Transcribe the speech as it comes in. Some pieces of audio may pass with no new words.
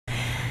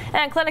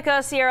And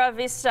Clinica Sierra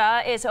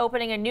Vista is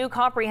opening a new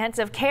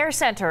comprehensive care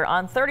center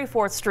on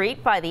 34th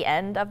Street by the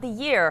end of the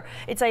year.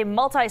 It's a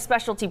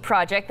multi-specialty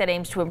project that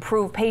aims to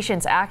improve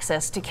patients'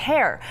 access to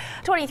care.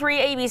 23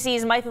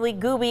 ABC's Mythili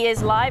Gooby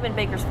is live in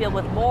Bakersfield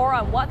with more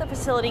on what the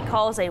facility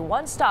calls a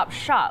one-stop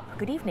shop.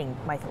 Good evening,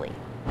 Mythili.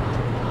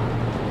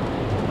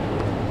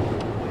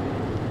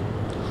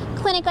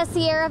 Clinica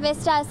Sierra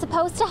Vista is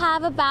supposed to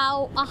have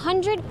about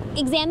 100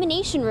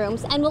 examination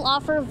rooms and will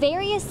offer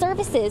various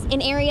services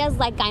in areas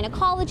like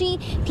gynecology,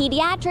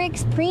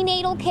 pediatrics,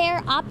 prenatal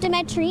care,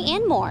 optometry,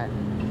 and more.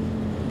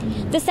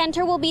 The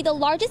center will be the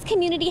largest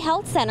community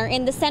health center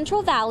in the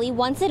Central Valley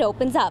once it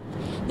opens up.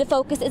 The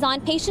focus is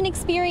on patient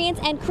experience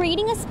and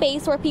creating a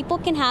space where people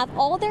can have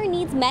all their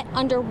needs met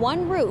under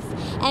one roof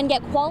and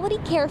get quality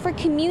care for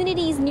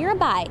communities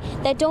nearby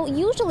that don't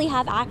usually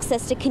have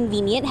access to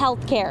convenient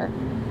health care.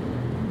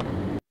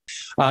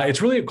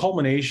 It's really a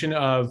culmination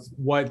of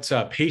what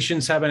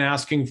patients have been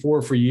asking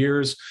for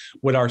years,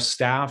 what our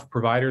staff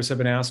providers have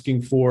been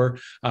asking for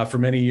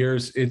many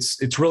years.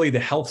 It's really the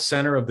health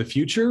center of the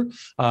future,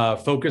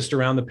 focused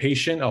around the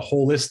patient, a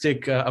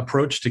holistic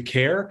approach to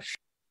care.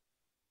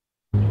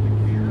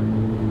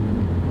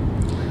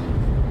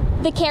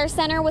 The care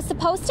center was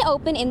supposed to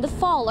open in the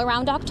fall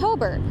around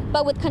October,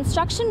 but with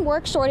construction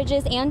work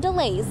shortages and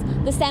delays,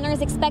 the center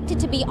is expected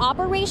to be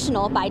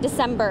operational by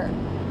December.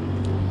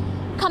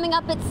 Coming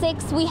up at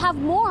 6, we have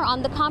more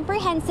on the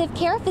comprehensive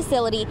care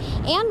facility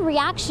and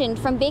reaction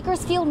from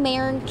Bakersfield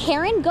Mayor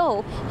Karen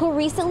Go, who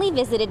recently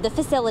visited the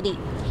facility.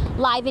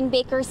 Live in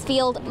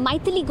Bakersfield,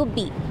 Mythili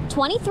Gooby,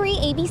 23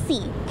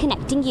 ABC,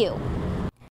 connecting you.